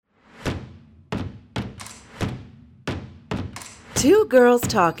Two girls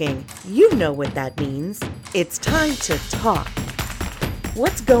talking. You know what that means. It's time to talk.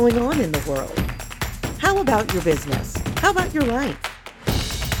 What's going on in the world? How about your business? How about your life?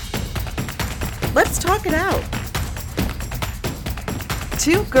 Let's talk it out.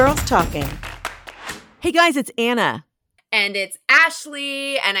 Two girls talking. Hey guys, it's Anna. And it's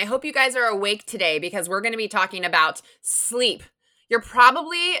Ashley, and I hope you guys are awake today because we're going to be talking about sleep. You're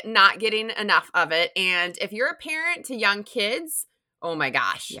probably not getting enough of it, and if you're a parent to young kids, oh my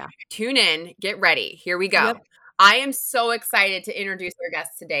gosh, Tune in, get ready. Here we go. Yep. I am so excited to introduce our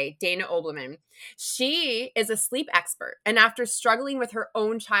guest today, Dana Obleman. She is a sleep expert, and after struggling with her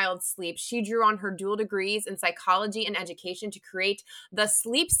own child's sleep, she drew on her dual degrees in psychology and education to create the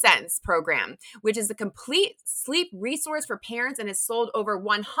Sleep Sense program, which is a complete sleep resource for parents and has sold over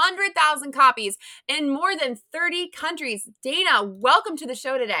 100,000 copies in more than 30 countries. Dana, welcome to the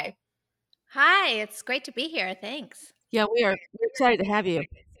show today. Hi, it's great to be here. Thanks. Yeah, we're excited to have you.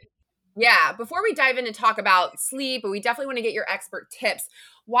 Yeah, before we dive in and talk about sleep, but we definitely want to get your expert tips.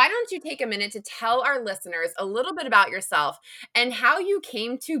 Why don't you take a minute to tell our listeners a little bit about yourself and how you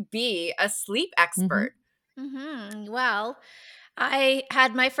came to be a sleep expert? Well, I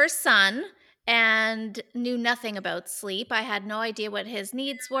had my first son and knew nothing about sleep. I had no idea what his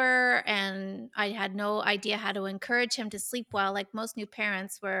needs were, and I had no idea how to encourage him to sleep well. Like most new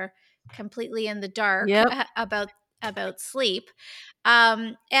parents were completely in the dark Yep. about sleep.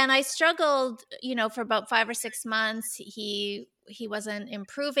 And I struggled, for about 5 or 6 months. He wasn't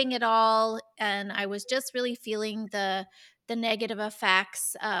improving at all, and I was just really feeling the negative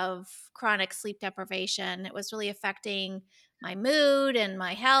effects of chronic sleep deprivation. It was really affecting my mood and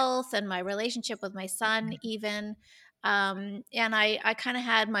my health and my relationship with my son, even. And I kind of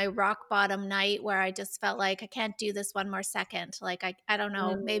had my rock bottom night where I just felt like I can't do this one more second. Like I don't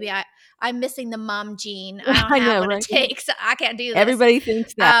know, maybe I'm missing the mom gene. I don't I have know, what it right? takes. I can't do this. Everybody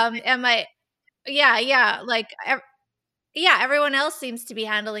thinks that. And my yeah, like yeah, everyone else seems to be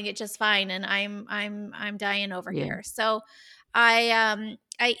handling it just fine, and I'm dying over Yeah. here. So I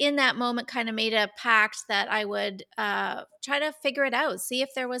in that moment kind of made a pact that I would try to figure it out, see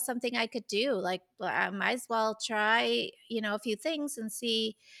if there was something I could do. Like I might as well try, a few things and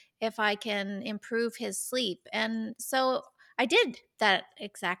see if I can improve his sleep. And so I did that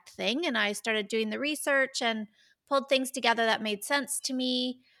exact thing, and I started doing the research and pulled things together that made sense to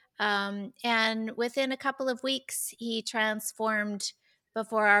me. And within a couple of weeks, he transformed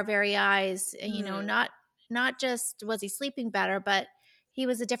before our very eyes. Not just was he sleeping better, but he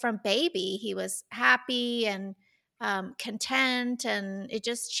was a different baby. He was happy and content, and it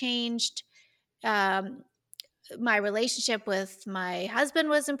just changed. Um, my relationship with my husband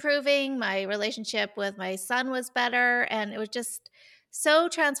was improving. My relationship with my son was better, and it was just so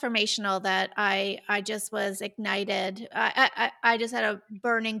transformational that I just was ignited. I just had a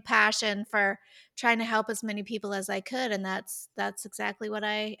burning passion for trying to help as many people as I could, and that's exactly what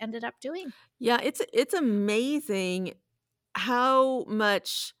I ended up doing. Yeah, it's amazing how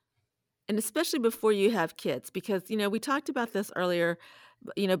much, and especially before you have kids, because we talked about this earlier,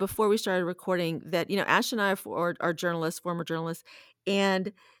 before we started recording, that Ash and I are journalists, former journalists,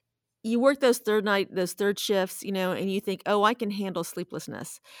 and you work those third shifts, and you think, oh, I can handle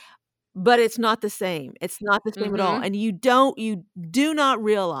sleeplessness. But it's not the same. It's not the same at all, Mm-hmm. and you do not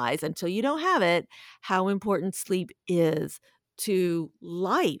realize until you don't have it, how important sleep is to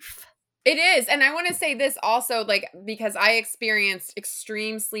life. It is. And I want to say this also, like, because I experienced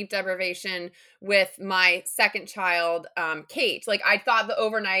extreme sleep deprivation with my second child, Kate. Like, I thought the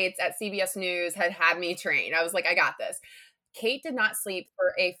overnights at CBS News had me trained. I was like, I got this. Kate did not sleep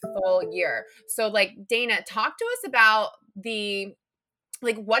for a full year. So, like, Dana, talk to us about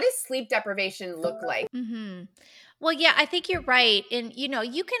what does sleep deprivation look like? Hmm. Well, yeah, I think you're right. And,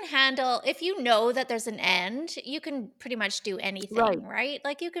 you can handle, if you know that there's an end, you can pretty much do Right. anything, right?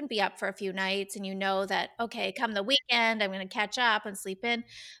 Like you can be up for a few nights and you know that, okay, come the weekend, I'm going to catch up and sleep in.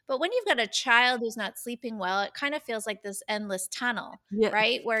 But when you've got a child who's not sleeping well, it kind of feels like this endless tunnel, Yeah,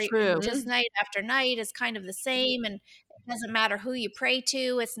 right? Where true. just night after night is kind of the same. And it doesn't matter who you pray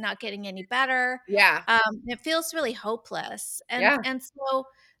to, it's not getting any better. Yeah. It feels really hopeless. And, Yeah. and so,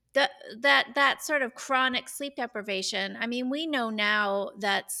 the that sort of chronic sleep deprivation, I mean, we know now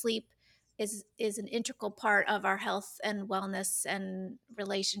that sleep is an integral part of our health and wellness and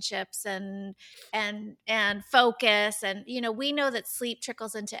relationships and focus. And we know that sleep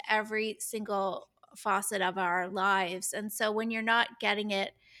trickles into every single facet of our lives. And so when you're not getting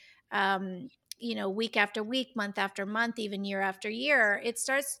it, um, week after week, month after month, even year after year, it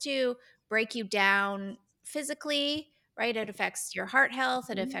starts to break you down physically, right? It affects your heart health,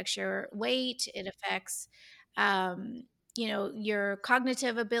 it affects your weight, it affects, um, your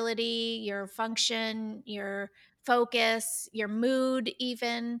cognitive ability, your function, your focus, your mood,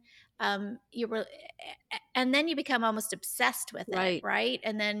 even. And then you become almost obsessed with it, Right. right?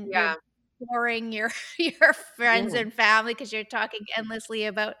 And then you're Yeah. boring your friends Yeah. and family because you're talking endlessly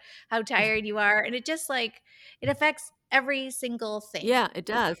about how tired you are, and it just like it affects every single thing. Yeah, it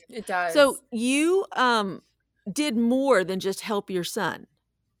does. It So does. you did more than just help your son.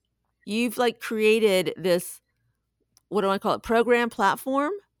 You've like created this, what do I call it, program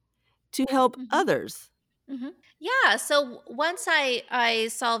platform to help Mhm. others. Mhm. Yeah. So once I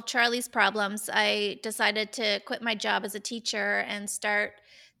solved Charlie's problems, I decided to quit my job as a teacher and start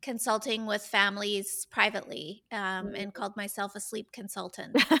consulting with families privately, and called myself a sleep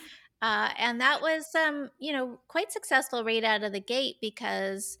consultant. And that was, quite successful right out of the gate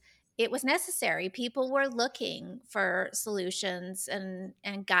because it was necessary. People were looking for solutions and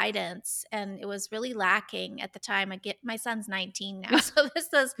guidance, and it was really lacking at the time. My son's 19 now, so this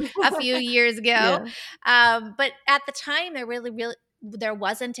was a few years ago. Yeah. But at the time, there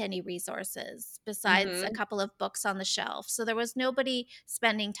wasn't any resources besides a Mm-hmm. couple of books on the shelf. So there was nobody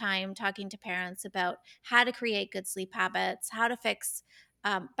spending time talking to parents about how to create good sleep habits, how to fix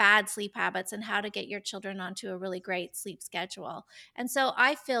bad sleep habits, and how to get your children onto a really great sleep schedule. And so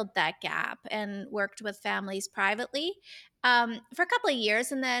I filled that gap and worked with families privately for a couple of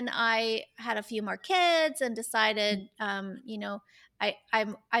years. And then I had a few more kids and decided, I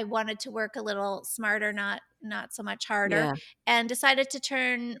wanted to work a little smarter, not so much harder, Yeah. and decided to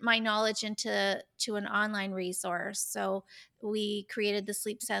turn my knowledge into an online resource. So we created the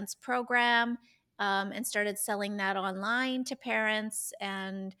Sleep Sense program, and started selling that online to parents.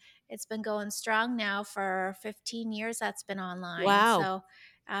 And it's been going strong now for 15 years. That's been online. Wow.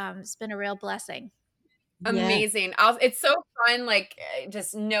 So it's been a real blessing. Yeah. Amazing. It's so fun, like,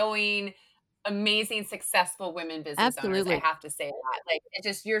 just knowing amazing, successful women business owners. I Absolutely. have to say that. Like, it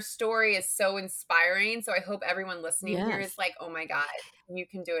just your story is so inspiring. So I hope everyone listening here is Yes. like, oh my God, you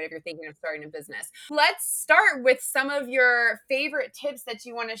can do it if you're thinking of starting a business. Let's start with some of your favorite tips that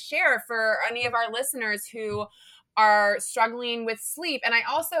you want to share for any of our listeners who are struggling with sleep. And I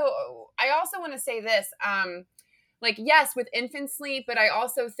also want to say this. Like, yes, with infant sleep, but I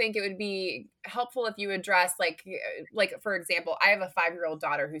also think it would be helpful if you address like for example, I have a 5-year-old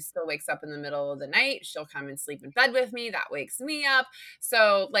daughter who still wakes up in the middle of the night. She'll come and sleep in bed with me. That wakes me up.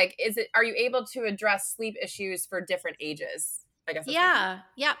 So like, are you able to address sleep issues for different ages? I guess that's my question.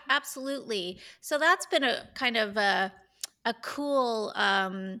 Yeah, absolutely. So that's been a kind of a cool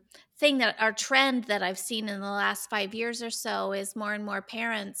thing, that our trend that I've seen in the last 5 years or so is more and more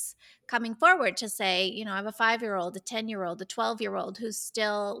parents coming forward to say, I have a 5-year-old, a 10-year-old, a 12-year-old who's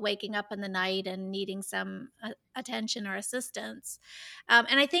still waking up in the night and needing some attention or assistance.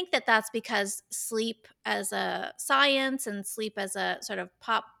 And I think that that's because sleep as a science and sleep as a sort of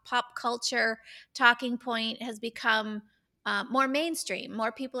pop culture talking point has become more mainstream.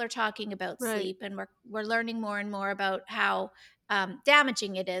 More people are talking about Right. sleep, and we're learning more and more about how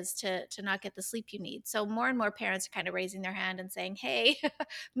damaging it is to not get the sleep you need. So more and more parents are kind of raising their hand and saying, "Hey,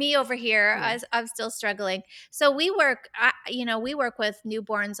 me over here, Yeah. I'm still struggling." So we work with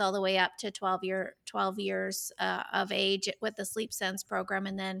newborns all the way up to 12 years of age with the Sleep Sense program,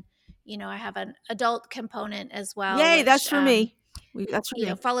 and then I have an adult component as well, Yay, which that's for me. That's for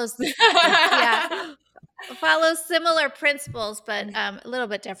me. follows yeah, follows similar principles, but a little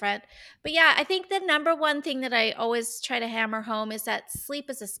bit different. But yeah, I think the number one thing that I always try to hammer home is that sleep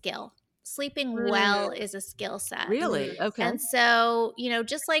is a skill. Sleeping well Mm, is a skill set. Really? Okay. And so,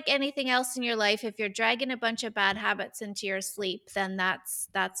 just like anything else in your life, if you're dragging a bunch of bad habits into your sleep, then that's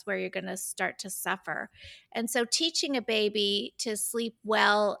where you're going to start to suffer. And so teaching a baby to sleep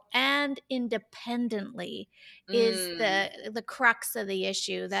well and independently is mm, the crux of the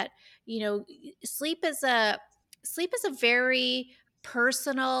issue. That, you know, sleep is a very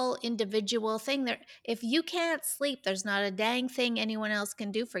personal, individual thing. There, if you can't sleep, there's not a dang thing anyone else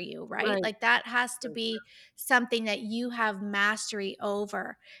can do for you, right? Right. Like, that has to be something that you have mastery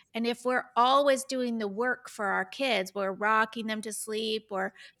over. And if we're always doing the work for our kids, we're rocking them to sleep,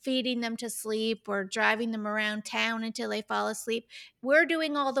 or feeding them to sleep, or driving them around town until they fall asleep, we're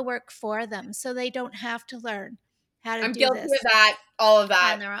doing all the work for them so they don't have to learn how to I'm do guilty of this that. All of on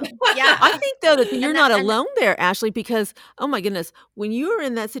that. their own. Yeah. I think though that you're and not that and alone there, Ashley, because oh my goodness, when you are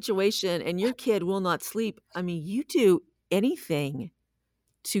in that situation and your kid will not sleep, I mean, you do anything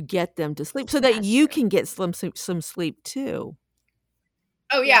to get them to sleep so that That's you true. can get some sleep too.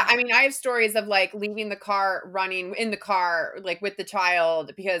 Oh yeah, Yeah. I mean, I have stories of like leaving the car, running in the car, like with the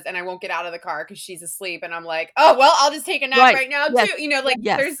child, and I won't get out of the car because she's asleep, and I'm like, oh well, I'll just take a nap Right. right now Yes. too. Like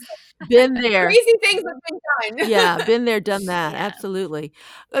Yes. there's Been there. Crazy things have been done. Yeah, been there, done that. Yeah. Absolutely.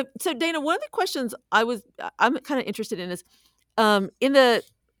 So Dana, one of the questions I'm kind of interested in is, in the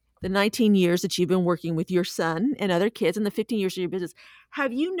 19 years that you've been working with your son and other kids, and the 15 years of your business,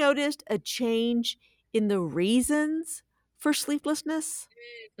 have you noticed a change in the reasons for sleeplessness?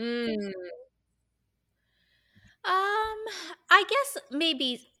 Mm, I guess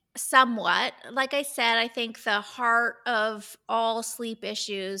maybe somewhat. Like I said, I think the heart of all sleep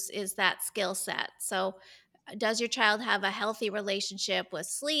issues is that skill set. So, does your child have a healthy relationship with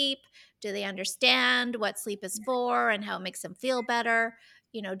sleep? Do they understand what sleep is for and how it makes them feel better?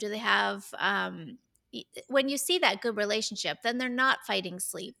 Do they have when you see that good relationship, then they're not fighting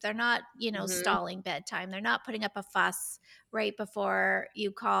sleep. They're not, mhm, stalling bedtime. They're not putting up a fuss right before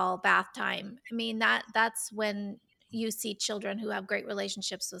you call bath time. I mean, that's when you see children who have great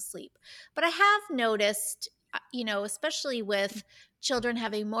relationships with sleep. But I have noticed, especially with children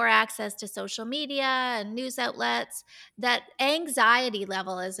having more access to social media and news outlets, that anxiety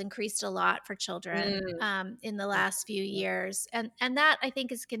level has increased a lot for children mm, in the last few years, and that I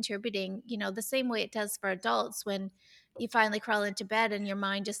think is contributing. The same way it does for adults when you finally crawl into bed and your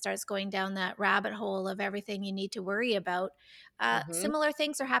mind just starts going down that rabbit hole of everything you need to worry about. mhm. Similar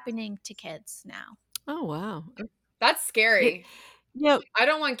things are happening to kids now. Oh, wow. That's It, scary. you know, I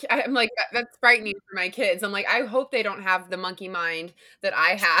don't want I'm like, that's frightening for my kids. I'm like, I hope they don't have the monkey mind that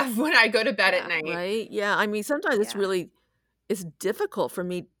I have when I go to bed at Yeah, night. right? Yeah. I mean, sometimes yeah. it's difficult for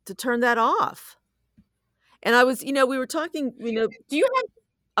me to turn that off. And we were talking, Do you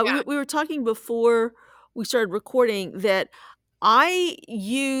have yeah. we were talking before we started recording that I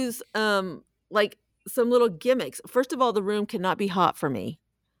use like some little gimmicks. First of all, the room cannot be hot for me.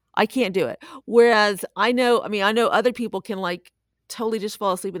 I can't do it. Whereas I know other people can like totally just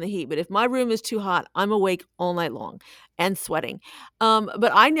fall asleep in the heat, but if my room is too hot, I'm awake all night long and sweating.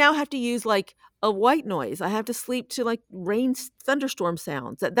 But I now have to use like a white noise. I have to sleep to like thunderstorm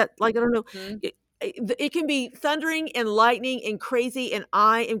sounds. That like I don't know. Mhm. It can be thundering and lightning and crazy, and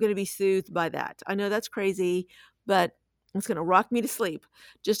I am going to be soothed by that. I know that's crazy, but it's going to rock me to sleep.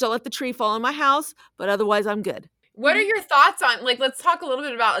 Just don't let the tree fall on my house, but otherwise I'm good. What are your thoughts on like let's talk a little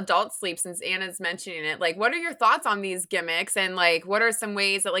bit about adult sleep since Anna's mentioning it. Like what are your thoughts on these gimmicks and like what are some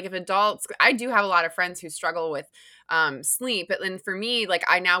ways that like if adults I do have a lot of friends who struggle with sleep, but then for me like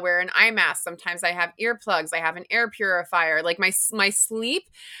I now wear an eye mask. Sometimes I have earplugs, I have an air purifier. Like my sleep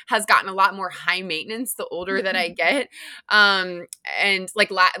has gotten a lot more high maintenance the older that I get. And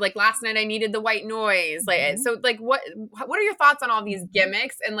like last night I needed the white noise. Like Mhm. so like what are your thoughts on all these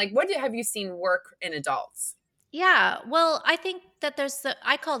gimmicks and like have you seen work in adults? Yeah, well, I think that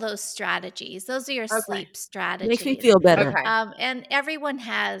I call those strategies. Those are your Okay. sleep Makes me strategies. feel better. Okay. And everyone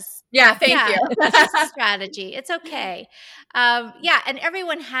has, Yeah, thank you. yeah, it's just a strategy. It's okay. Yeah, and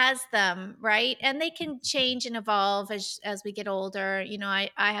everyone has them, right? And they can change and evolve as we get older.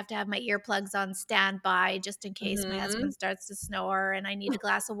 I have to have my earplugs on standby just in case my Mhm. husband starts to snore and I need a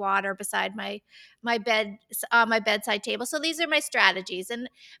glass of water beside my bed on my bedside table. So these are my strategies. And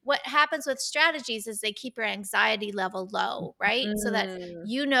what happens with strategies is they keep your anxiety level low, right? So that Mm.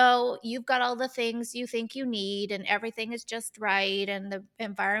 you've got all the things you think you need and everything is just right and the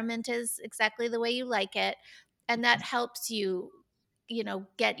environment is exactly the way you like it. And that helps you,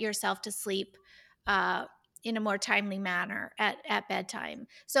 get yourself to sleep uh, in a more timely manner at bedtime.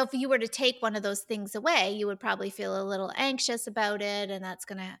 So if you were to take one of those things away, you would probably feel a little anxious about it, and that's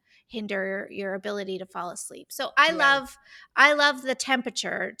going to hinder your ability to fall asleep. So Yeah. I love the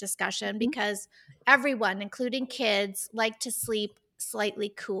temperature discussion Mhm. because everyone, including kids, like to sleep slightly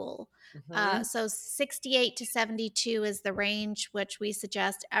cool. Mhm. So 68 to 72 is the range which we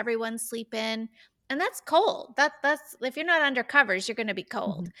suggest everyone sleep in. And that's cold. That's if you're not under covers, you're going to be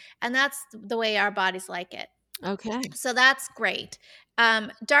cold. Mhm. And that's the way our bodies like it. Okay. So that's great.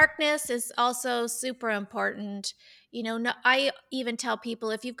 Darkness is also super important. No, I even tell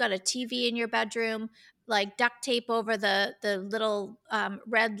people if you've got a TV in your bedroom, like duct tape over the little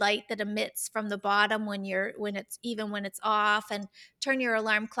red light that emits from the bottom when it's off, and turn your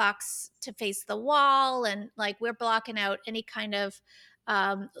alarm clocks to face the wall, and like we're blocking out any kind of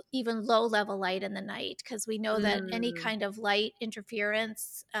even low level light in the night because we know that any Mm. kind of light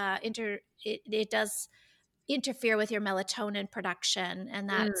interference it does interfere with your melatonin production, and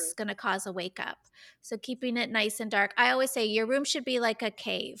Mm. that's going to cause a wake up. So keeping it nice and dark. I always say your room should be like a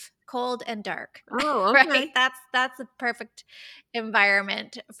cave, cold and dark. Oh, Right? okay. That's a perfect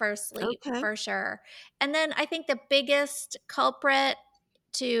environment for sleep Okay. for sure. And then I think the biggest culprit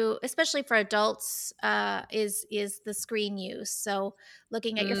to, especially for adults, is the screen use. So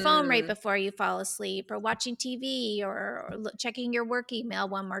looking at your phone right Mm. before you fall asleep, or watching TV, or checking your work email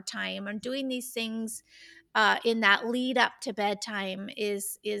one more time, and doing these things in that lead up to bedtime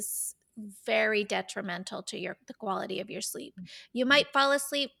is very detrimental to the quality of your sleep. You might fall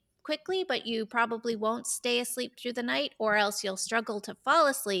asleep quickly, but you probably won't stay asleep through the night, or else you'll struggle to fall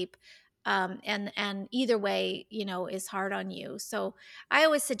asleep. And either way, is hard on you. So I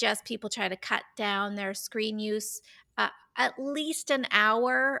always suggest people try to cut down their screen use at least an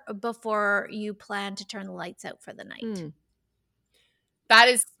hour before you plan to turn the lights out for the night. Mm. That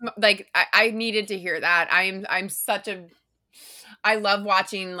is like, I needed to hear that. I'm such a, I love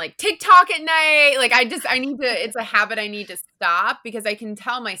watching like TikTok at night. Like I need to, it's a habit I need to stop because I can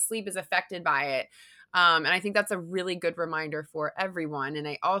tell my sleep is affected by it. And I think that's a really good reminder for everyone. And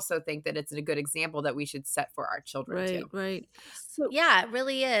I also think that it's a good example that we should set for our children Right, too. right. So Yeah, it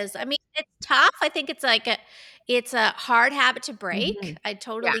really is. I mean, it's tough. I think it's a hard habit to break. Mhm. I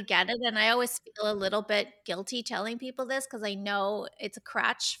totally get it. And I always feel a little bit guilty telling people this because I know it's a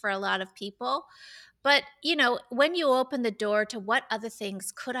crutch for a lot of people. But, when you open the door to what other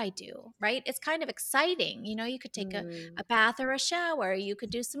things could I do, right? It's kind of exciting. You could take a bath or a shower. You could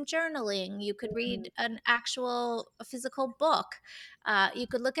do some journaling. You could read an actual physical book. You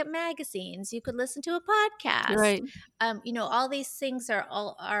could look at magazines. You could listen to a podcast. right. All these things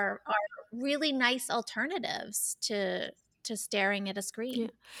are really nice alternatives to staring at a Yeah.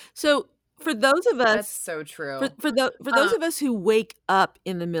 screen. So for those of That's us so true. for those of us who wake up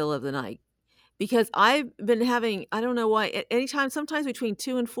in the middle of the night, because I've been having, I don't know why, anytime, sometimes between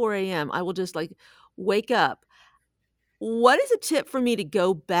 2 and 4 a.m., I will just like wake up. What is a tip for me to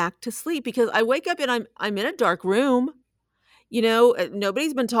go back to sleep? Because I wake up and I'm in a dark room.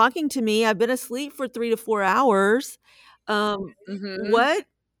 Nobody's been talking to me. I've been asleep for 3 to 4 hours. Mhm.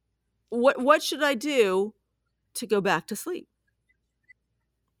 What should I do to go back to sleep?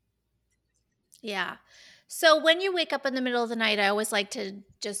 Yeah. So when you wake up in the middle of the night, I always like to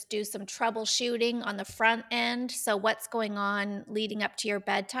just do some troubleshooting on the front end. So, what's going on leading up to your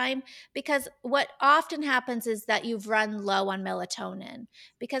bedtime? Because what often happens is that you've run low on melatonin,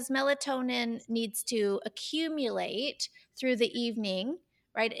 because melatonin needs to accumulate through the evening,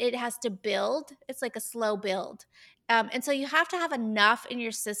 right? It has to build, it's like a slow build. And so you have to have enough in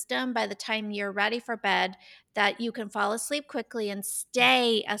your system by the time you're ready for bed that you can fall asleep quickly and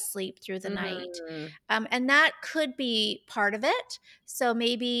stay asleep through the night. Mhm. And that could be part of it. So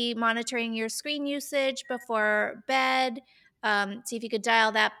maybe monitoring your screen usage before bed. See if you could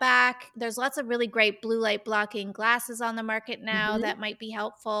dial that back. There's lots of really great blue light blocking glasses on the market now Mhm. that might be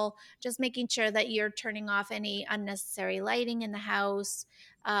helpful. Just making sure that you're turning off any unnecessary lighting in the house.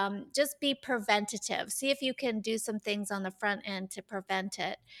 Just be preventative. See if you can do some things on the front end to prevent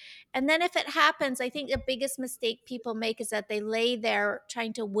it. And then if it happens, I think the biggest mistake people make is that they lay there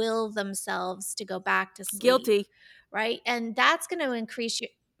trying to will themselves to go back to sleep. Guilty. Right. And that's going to increase your.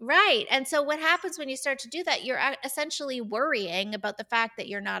 Right. And so what happens when you start to do that, you're essentially worrying about the fact that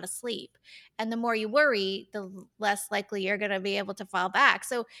you're not asleep. And the more you worry, the less likely you're going to be able to fall back.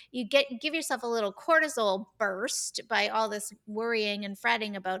 So you give yourself a little cortisol burst by all this worrying and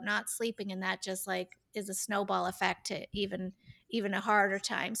fretting about not sleeping, and that just like is a snowball effect to even a harder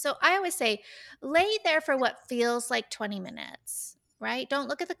time. So I always say lay there for what feels like 20 minutes, right? Don't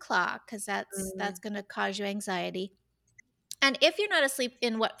look at the clock because that's going to cause you anxiety. And if you're not asleep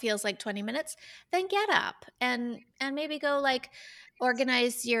in what feels like 20 minutes, then get up and maybe go like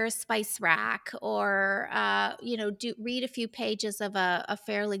organize your spice rack, or read a few pages of a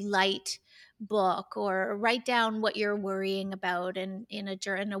fairly light book, or write down what you're worrying about in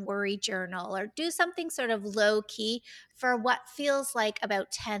a worry journal, or do something sort of low key for what feels like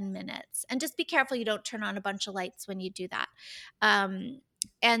about 10 minutes. And just be careful you don't turn on a bunch of lights when you do that.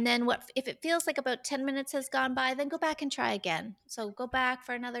 And then what if it feels like about 10 minutes has gone by, then go back and try again. So go back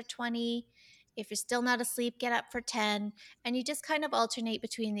for another 20. If you're still not asleep, get up for 10. And you just kind of alternate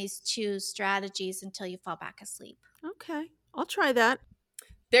between these two strategies until you fall back asleep. Okay. I'll try that.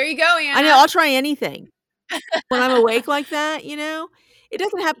 There you go, Anna. I know, I'll try anything. When I'm awake like that, it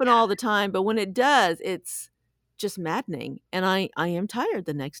doesn't happen all the time, but when it does, it's just maddening, and I am tired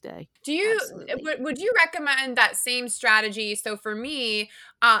the next day. Do you Absolutely. would you recommend that same strategy? So for me,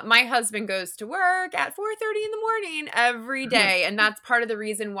 my husband goes to work at 4:30 in the morning every day, and that's part of the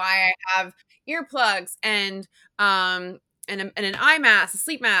reason why I have earplugs and an eye mask, a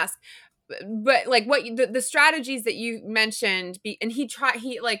sleep mask. But like the strategies that you mentioned, and he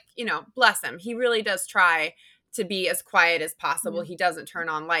like, bless him, he really does try to be as quiet as possible. Yeah. He doesn't turn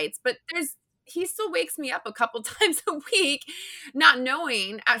on lights, but he still wakes me up a couple times a week, not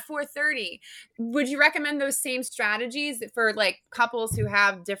knowing at 4:30. Would you recommend those same strategies for like couples who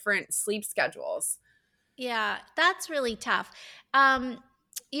have different sleep schedules? Yeah, that's really tough.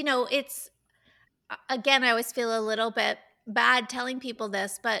 It's again, I always feel a little bit bad telling people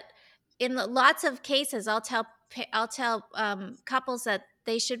this, but in lots of cases, I'll tell couples that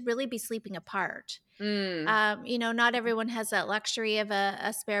they should really be sleeping apart. Mm. Not everyone has that luxury of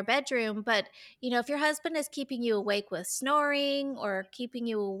a spare bedroom, but if your husband is keeping you awake with snoring or keeping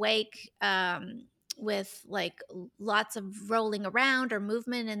you awake with like lots of rolling around or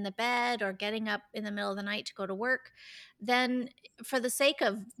movement in the bed or getting up in the middle of the night to go to work, then for the sake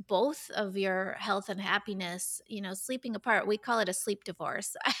of both of your health and happiness, sleeping apart, we call it a sleep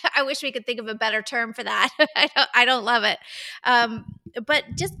divorce. I wish we could think of a better term for that. I don't love it. But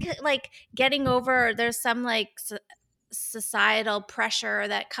just like getting over, there's some like societal pressure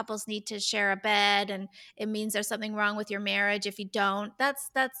that couples need to share a bed, and it means there's something wrong with your marriage if you don't. That's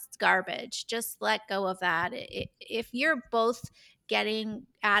garbage. Just let go of that. If you're both getting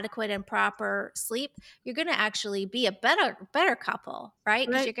adequate and proper sleep, you're going to actually be a better couple, right?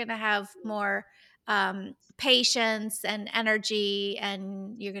 Because you're going to have more patience and energy,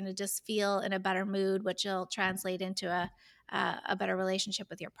 and you're going to just feel in a better mood, which will translate into a better relationship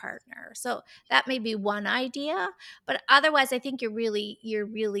with your partner. So that may be one idea, but otherwise, I think you're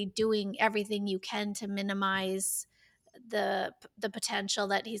really doing everything you can to minimize the potential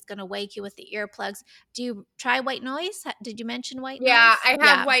that he's going to wake you with the earplugs. Do you try white noise? Did you mention white Yeah, noise? I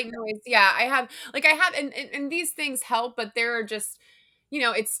have Yeah. white noise. Yeah, I have, and these things help, but they're just,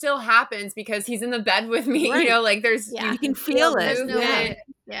 it still happens because he's in the bed with me. Right. Like there's, Yeah. You can feel it. There's no movement. way.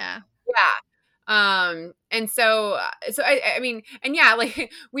 Yeah. Yeah. And so I mean, and yeah, like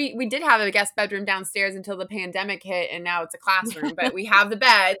we did have a guest bedroom downstairs until the pandemic hit, and now it's a classroom, but we have the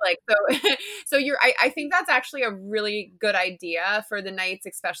bed, like, so, so I think that's actually a really good idea for the nights,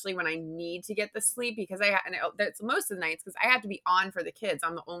 especially when I need to get the sleep, because that's most of the nights, because I have to be on for the kids.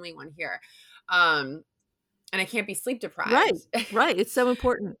 I'm the only one here. And I can't be sleep deprived. Right. It's so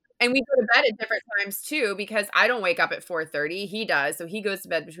important. And we go to bed at different times too, because I don't wake up at 4:30. He does. So he goes to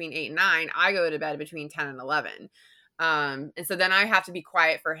bed between 8 and 9. I go to bed between 10 and 11. And so then I have to be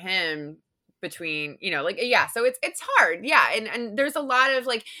quiet for him between, yeah. So it's hard. Yeah. And there's a lot of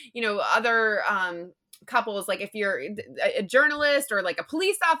like, other couples, like if you're a journalist or like a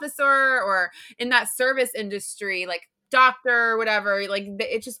police officer or in that service industry, like doctor or whatever, like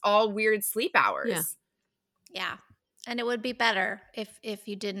it's just all weird sleep hours. Yeah. Yeah. And it would be better if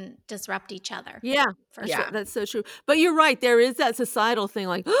you didn't disrupt each other. Yeah. That's so true. But you're right. There is that societal thing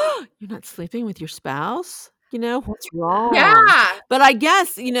like, oh, you're not sleeping with your spouse? What's wrong? Yeah. But I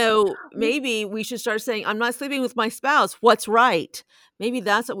guess, maybe we should start saying, I'm not sleeping with my spouse. What's right? Maybe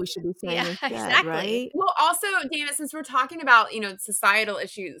that's what we should be saying instead, exactly. right? Well, also, Dana, since we're talking about, societal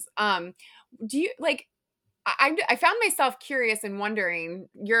issues, do you like, I found myself curious and wondering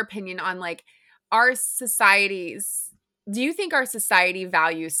your opinion on like do you think our society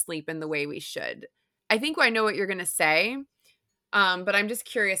values sleep in the way we should? I think I know what you're going to say, but I'm just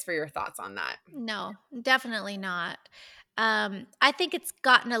curious for your thoughts on that. No, definitely not. I think it's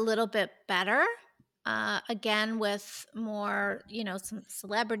gotten a little bit better. Again, with more, some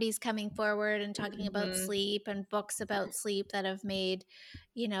celebrities coming forward and talking about sleep and books about sleep that have made,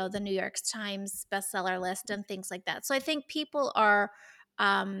 the New York Times bestseller list and things like that. So I think people are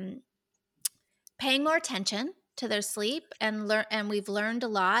paying more attention to their sleep and we've learned a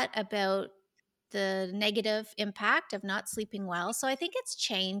lot about the negative impact of not sleeping well. So I think it's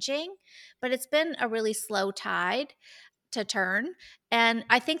changing, but it's been a really slow tide to turn. And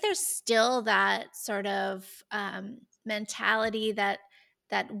I think there's still that sort of mentality that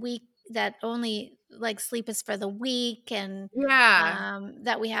only like sleep is for the weak, and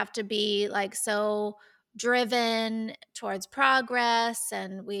that we have to be like so driven towards progress,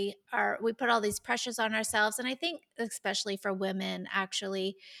 and we put all these pressures on ourselves. And I think especially for women,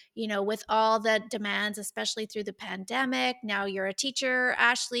 actually, with all the demands, especially through the pandemic, now you're a teacher,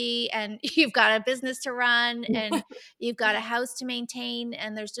 Ashley, and you've got a business to run and you've got a house to maintain,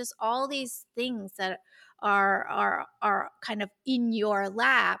 and there's just all these things that are kind of in your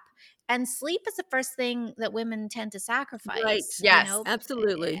lap. And sleep is the first thing that women tend to sacrifice. Right. Yes.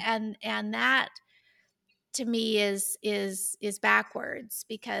 Absolutely. And that to me is backwards,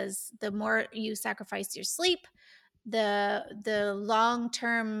 because the more you sacrifice your sleep, the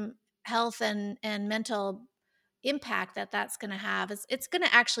long-term health and mental impact that's going to have is it's going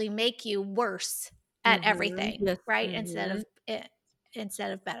to actually make you worse at everything. Yes. Right?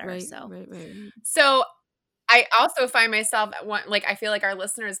 Instead of better. Right. So Right. So I also find myself like, I feel like our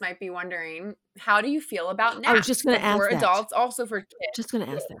listeners might be wondering, how do you feel about I was just naps gonna for ask that. adults, also for kids? Just gonna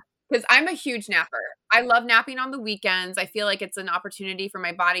ask that. Because I'm a huge napper. I love napping on the weekends. I feel like it's an opportunity for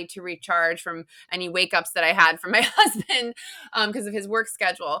my body to recharge from any wake ups that I had from my husband because of his work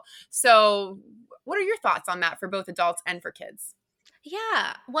schedule. So, what are your thoughts on that for both adults and for kids?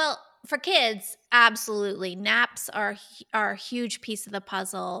 Yeah. Well, for kids, absolutely. Naps are a huge piece of the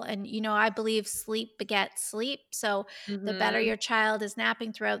puzzle. And I believe sleep begets sleep. So the better Mhm. your child is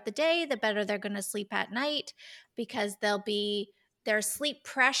napping throughout the day, the better they're going to sleep at night, because their sleep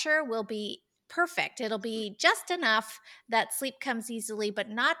pressure will be perfect. It'll be just enough that sleep comes easily, but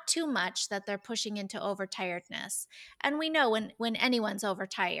not too much that they're pushing into overtiredness. And we know when anyone's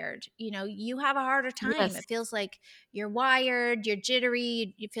overtired, you have a harder time. Yes. It feels like you're wired, you're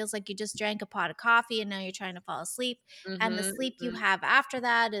jittery, it feels like you just drank a pot of coffee and now you're trying to fall asleep. And the Mhm. sleep you Mhm. have after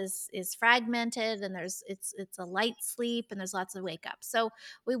that is fragmented, and it's a light sleep, and there's lots of wake up. So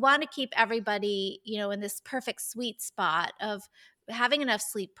we want to keep everybody, in this perfect sweet spot of having enough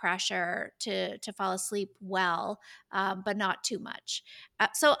sleep pressure to fall asleep well, but not too much.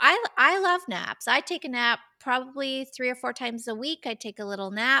 So I love naps. I take a nap probably 3 or 4 times a week. I take a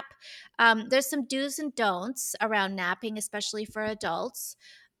little nap. There's some do's and don'ts around napping, especially for adults.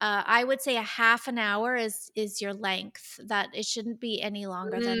 I would say a half an hour is your length. That it shouldn't be any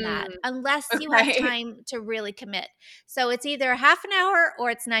longer than that, Mm. unless you have Okay. time to really commit. So it's either a half an hour or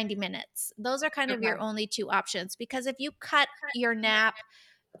it's 90 minutes. Those are kind of your Okay. only two options, because if you cut your nap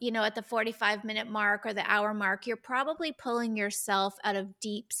at the 45-minute mark or the hour mark, you're probably pulling yourself out of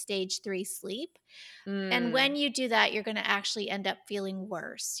deep stage 3 sleep. And Mm. when you do that, you're going to actually end up feeling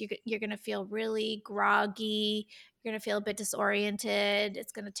worse. You're going to feel really groggy. You're going to feel a bit disoriented.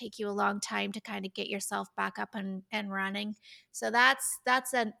 It's going to take you a long time to kind of get yourself back up and running. So that's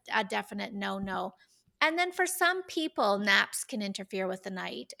a definite no. And then for some people, naps can interfere with the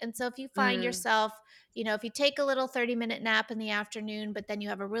night. And so if you find Mm. yourself, if you take a little 30-minute nap in the afternoon, but then you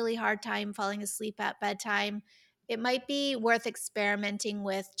have a really hard time falling asleep at bedtime, it might be worth experimenting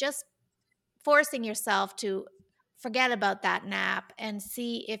with just forcing yourself to forget about that nap and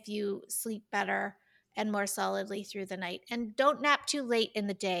see if you sleep better and more solidly through the night. And don't nap too late in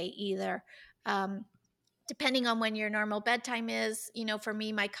the day either. Um, Depending on when your normal bedtime is, for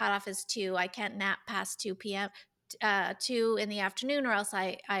me, my cutoff is 2. I can't nap past 2 p.m., 2 in the afternoon, or else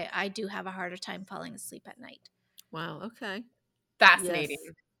I do have a harder time falling asleep at night. Wow, okay. Fascinating.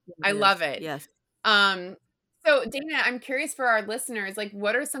 Yes. I It love is. it. Yes. Um, so Dana, I'm curious for our listeners, like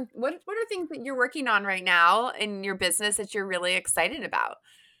what are things that you're working on right now in your business that you're really excited about?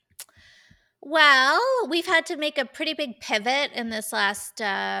 Well, we've had to make a pretty big pivot in this last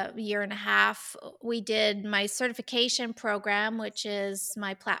year and a half. We did my certification program, which is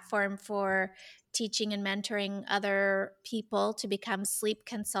my platform for teaching and mentoring other people to become sleep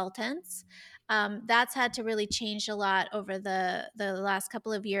consultants. That's had to really change a lot over the last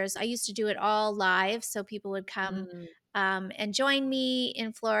couple of years. I used to do it all live, so people would come Mm, and join me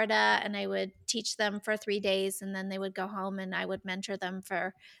in Florida, and I would teach them for 3 days, and then they would go home, and I would mentor them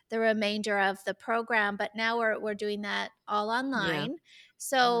for the remainder of the program. But now we're doing that all yeah. online.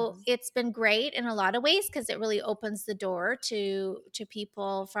 So Mhm. it's been great in a lot of ways, because it really opens the door to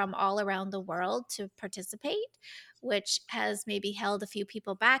people from all around the world to participate, which has maybe held a few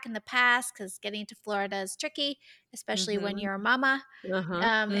people back in the past, because getting to Florida is tricky, especially when Mhm. you're a mama. Uh-huh.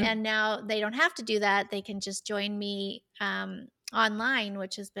 Mm. And now they don't have to do that. They can just join me online,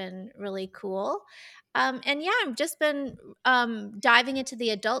 which has been really cool. And yeah, I've just been diving into the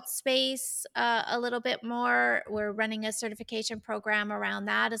adult space a little bit more. We're running a certification program around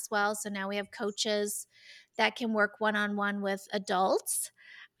that as well. So now we have coaches that can work one on one with adults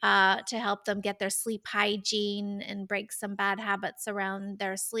to help them get their sleep hygiene and break some bad habits around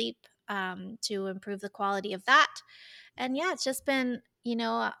their sleep, to improve the quality of that. And yeah, it's just been,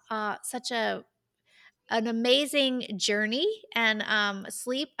 such an amazing journey. And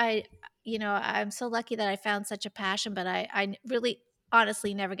sleep, I'm so lucky that I found such a passion, but I really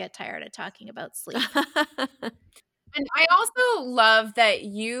honestly never get tired of talking about sleep. And I also love that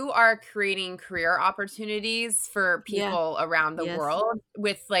you are creating career opportunities for Yeah. people around the Yes. world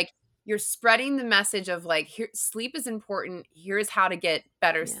with like you're spreading the message of like here sleep is important. Here's how to get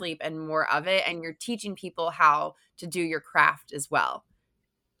better Yeah. sleep and more of it, and you're teaching people how to do your craft as well.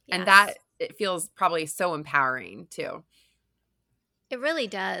 And that Yes. it feels probably so empowering too. It really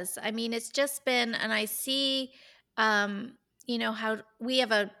does. I mean, it's just been, and I see, um, how we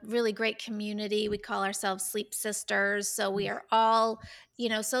have a really great community. We call ourselves Sleep Sisters. So we are all,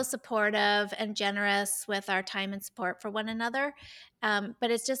 so supportive and generous with our time and support for one another.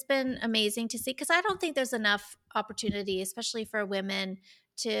 But it's just been amazing to see, because I don't think there's enough opportunity, especially for women,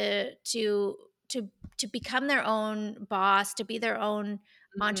 to become their own boss, to be their own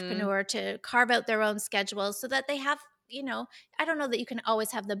entrepreneur, to carve out their own schedules so that they have, I don't know that you can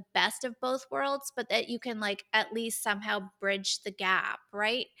always have the best of both worlds, but that you can at least somehow bridge the gap,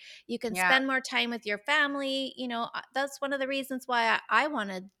 right? You can spend more time with your family. That's one of the reasons why I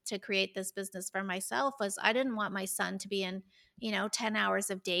wanted to create this business for myself, was I didn't want my son to be in 10 hours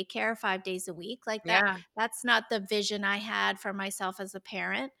of daycare 5 days a week. Like that, that's not the vision I had for myself as a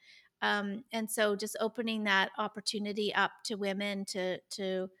parent. And so just opening that opportunity up to women to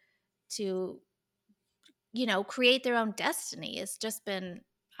create their own destiny has just been,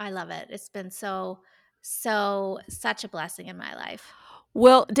 I love it. It's been such a blessing in my life.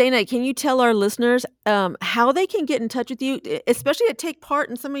 Well, Dana, can you tell our listeners how they can get in touch with you, especially to take part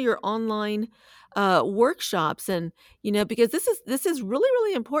in some of your online workshops? And, because this is really,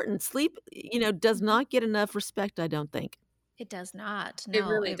 really important. Sleep, does not get enough respect, I don't think. It does not. It No,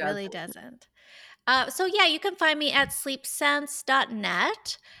 really it really doesn't. So yeah, you can find me at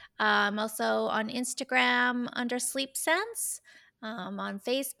sleepsense.net. Also on Instagram under SleepSense, on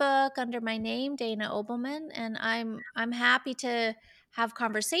Facebook under my name, Dana Obelman, and I'm happy to have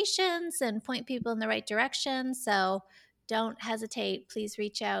conversations and point people in the right direction. So don't hesitate. Please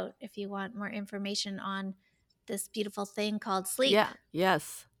reach out if you want more information on this beautiful thing called sleep. Yeah.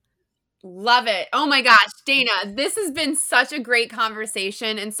 Yes. Love it. Oh my gosh, Dana, this has been such a great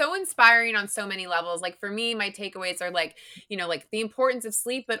conversation and so inspiring on so many levels. Like for me, my takeaways are the importance of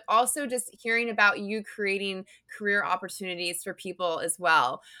sleep, but also just hearing about you creating career opportunities for people as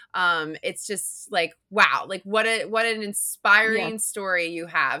well. It's just wow, what an inspiring story you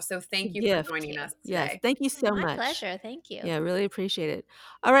have. So thank you for joining us today. Yes, thank you so much. My pleasure. Thank you. Yeah, really appreciate it.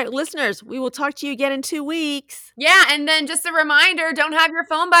 All right, listeners, we will talk to you again in 2 weeks. Yeah, and then just a reminder, don't have your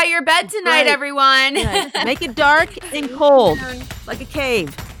phone by your bed tonight, everyone. Right. Make it dark and cold, like a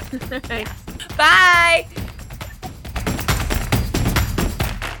cave. Bye.